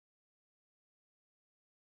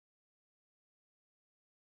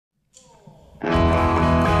One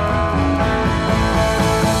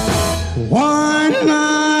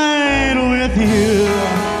night with you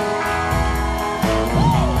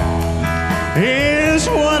is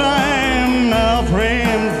what I'm now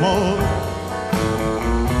praying for.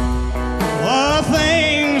 The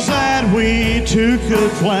things that we two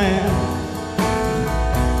could plan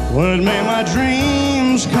would make my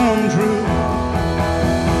dreams come true.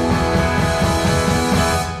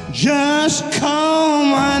 Just call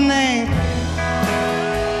my name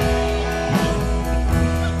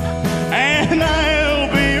and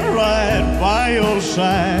I'll be right by your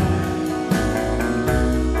side.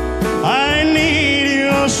 I need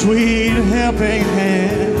your sweet helping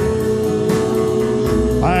hand.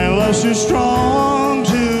 My love's too strong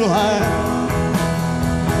to hide.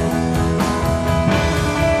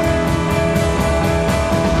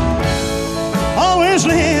 Always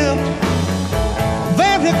lived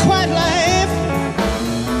very quiet life.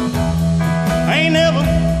 Ain't never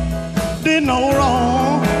did no wrong.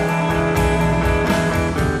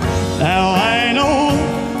 Now I know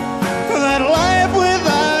that life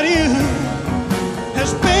without you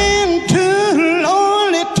has been too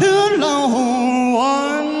lonely, too long.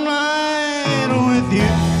 One night with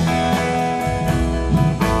you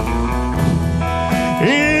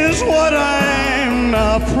is what I'm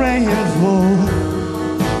now praying for.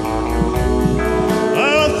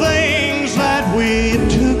 The things that we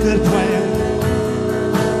two could plan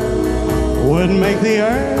would make the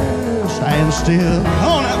earth stand still.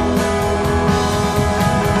 Oh, no.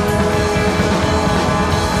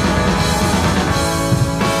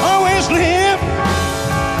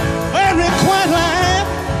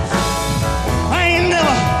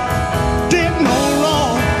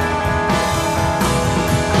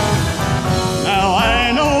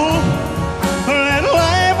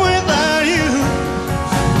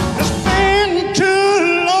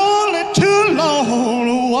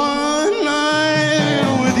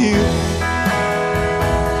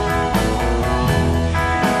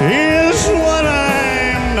 Is what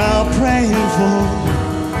I'm now praying for.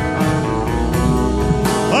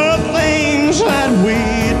 The things that we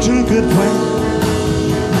two could plan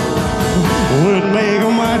would make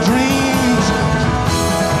my dreams.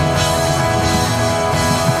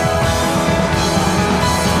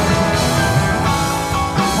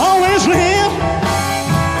 Always live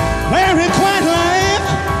very quiet life.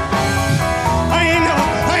 I ain't never.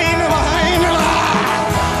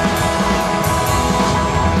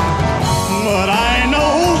 But I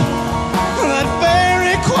know that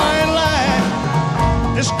very quiet life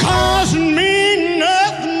is causing me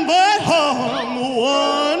nothing but harm.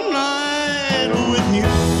 One night with you,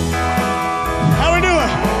 how we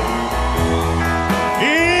doing?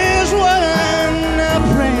 Is what I'm now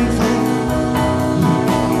praying for.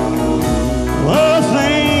 The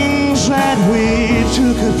things that we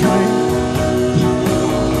two could pray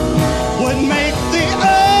would make the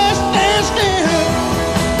earth stand still.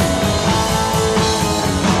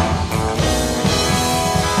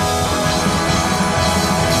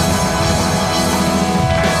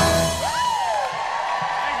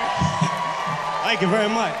 Thank you very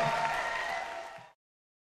much.